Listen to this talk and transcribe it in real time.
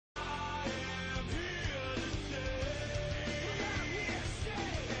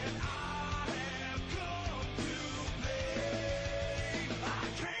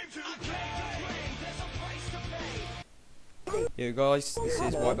Yo guys, this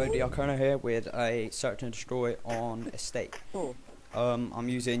is WYBO-Drcurnow here with a search and destroy on estate. I'm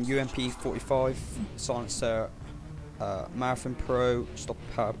using UMP 45, Silencer, Marathon Pro, Stop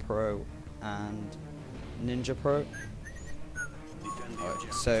Power Pro and Ninja Pro.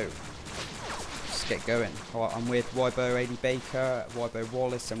 Right, so let's get going. Right, I'm with WYBO-Adbaker,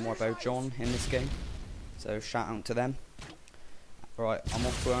 WYBO-Wallace and WYBO-John in this game, so shout out to them. Right, I'm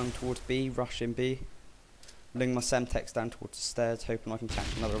off going towards B, rushing B. Ling my Semtex down towards the stairs, hoping I can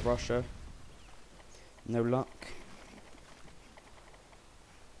catch another rusher. No luck.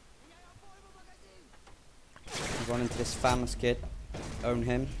 I run into this famous kid, own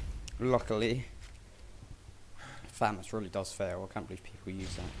him. Luckily, famous really does fail. I can't believe people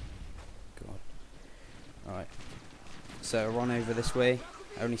use that. God. Right. So I run over this way.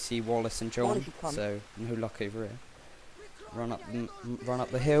 I only see Wallace and John, so no luck over here. Run up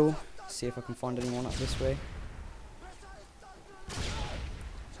the hill. See if I can find anyone up this way.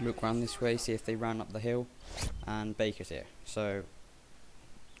 Look round this way, see if they ran up the hill, and Baker's here, so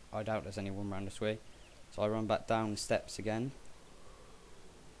I doubt there's anyone round this way. So I run back down the steps again,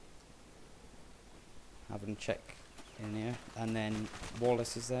 having a check in here, and then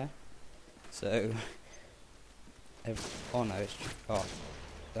Wallace is there. So oh no,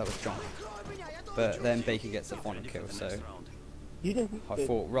 that was John. But then Baker gets the final kill, so I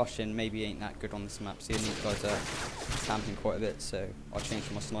thought rushing maybe ain't that good on this map, seeing these guys are camping quite a bit, so I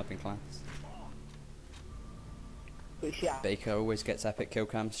changed my sniping class. Baker always gets epic kill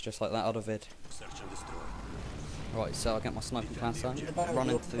cams just like that out of it. Right, so I get my sniping class on, run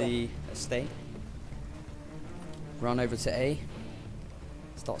into the estate, run over to A,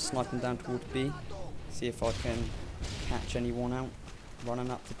 start sniping down towards B, see if I can catch anyone out running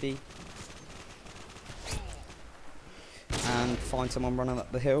up to B. And find someone running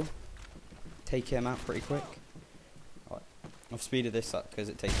up the hill, take him out pretty quick. Right. I've speeded this up because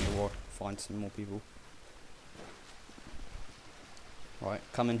it takes me a while to find some more people. Right,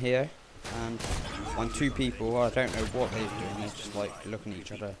 come in here and find two people. I don't know what they're doing, they're just like looking at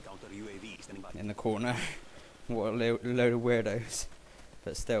each other in the corner. What a load of weirdos.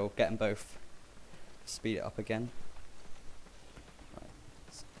 But still, get them both. Speed it up again. Right.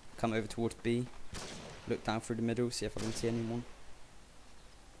 Come over towards B. Look down through the middle, see if I can see anyone.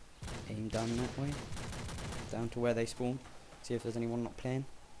 Aim down that way, down to where they spawn, see if there's anyone not playing.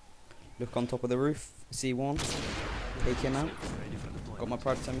 Look on top of the roof, see one, take him out. Got my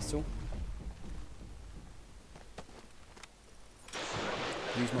Predator missile.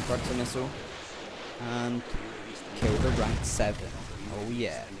 Use my Predator missile and kill the rank 7. Oh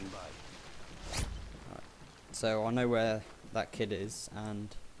yeah. Right. So I know where that kid is,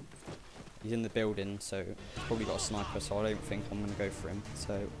 and he's in the building, so he's probably got a sniper, so I don't think I'm going to go for him.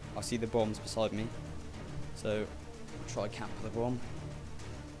 So I see the bombs beside me, so I'll try camp the bomb.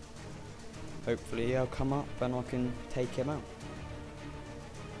 Hopefully he'll come up and I can take him out.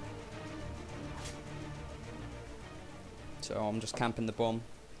 So I'm just camping the bomb.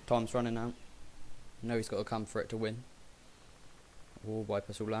 Time's running out. I know he's got to come for it to win, or wipe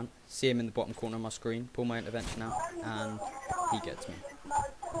us all out. See him in the bottom corner of my screen, pull my intervention out, and he gets me.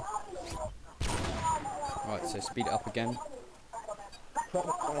 Right, so speed it up again.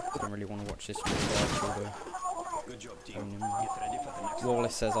 Don't really want to watch this video.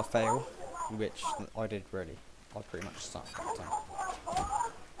 Wallace says I fail, which I did really. I pretty much sucked that time.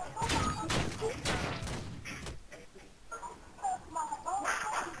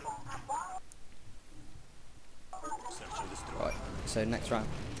 Right, so next round.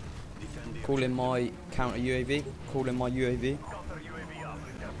 Call in my counter UAV. Call in my UAV.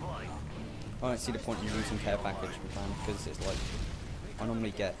 I don't see the point in using care package because it's like I normally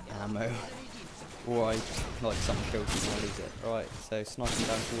get ammo or I like someone kills me and I lose it. Right, so sniping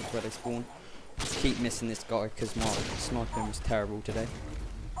down towards where they spawn. Keep missing this guy because my sniping was terrible today.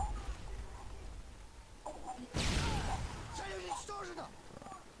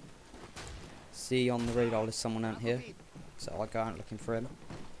 See on the radar there's someone out here, so I go out looking for him.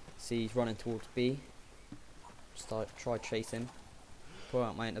 See he's running towards B. Try chase him. Pull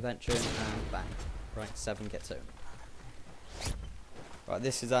out my intervention and bang, rank 7 gets owned. Right,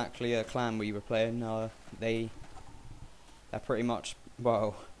 this is actually a clan we were playing. They're pretty much,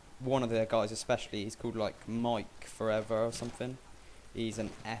 well, one of their guys especially, he's called like Mike Forever or something. He's an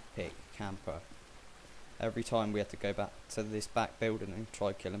epic camper. Every time we had to go back to this back building and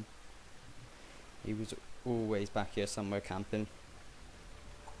try to kill him. He was always back here somewhere camping.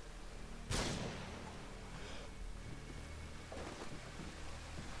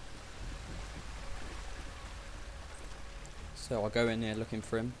 So I go in there looking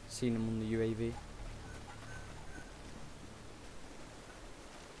for him, seen him on the UAV.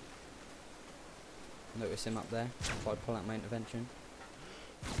 Notice him up there. If I pull out my intervention.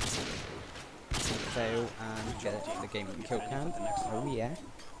 Fail and get the game with the kill cam. Oh yeah.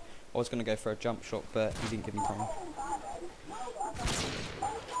 I was going to go for a jump shot, but he didn't give me time.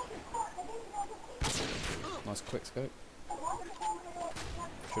 Nice quick scope.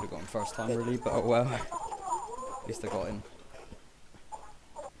 Should have got him first time really, but oh well. At least I got him.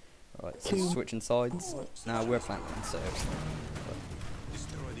 Right, so switching sides. Now we're flanking, so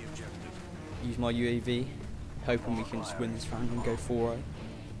use my UAV, hoping we can just win this round and go 4-0.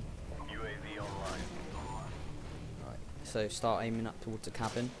 Right, so start aiming up towards the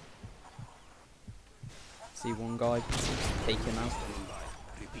cabin. See one guy, take him out.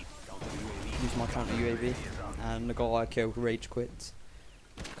 Use my counter UAV, and the guy I killed rage quits.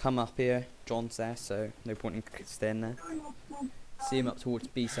 Come up here, John's there, so no point in staying there. See him up towards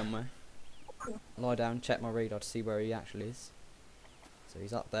B somewhere. Lie down, check my radar to see where he actually is. So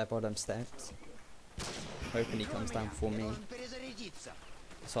he's up there by them steps. Hoping he comes down for me.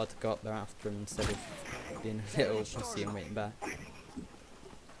 Decided to go up there after him instead of being a little pussy and waiting back.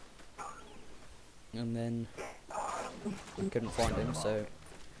 And then I couldn't find him, so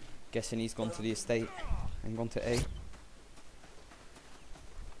guessing he's gone to the estate and gone to A.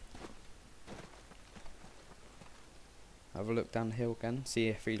 Have a look down the hill again, see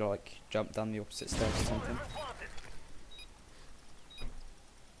if he like jumped down the opposite stairs or something.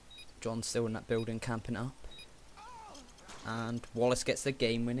 John's still in that building camping up. And Wallace gets the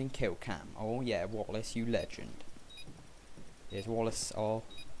game winning kill cam. Oh yeah, Wallace, you legend. Here's Wallace, oh,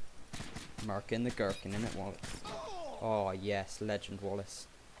 marking the gherkin, innit Wallace? Oh yes, legend Wallace.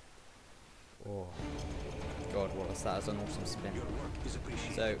 Oh, God Wallace, that is an awesome spin.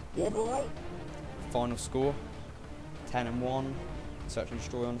 So, final score, 10-1, search and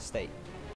destroy on estate.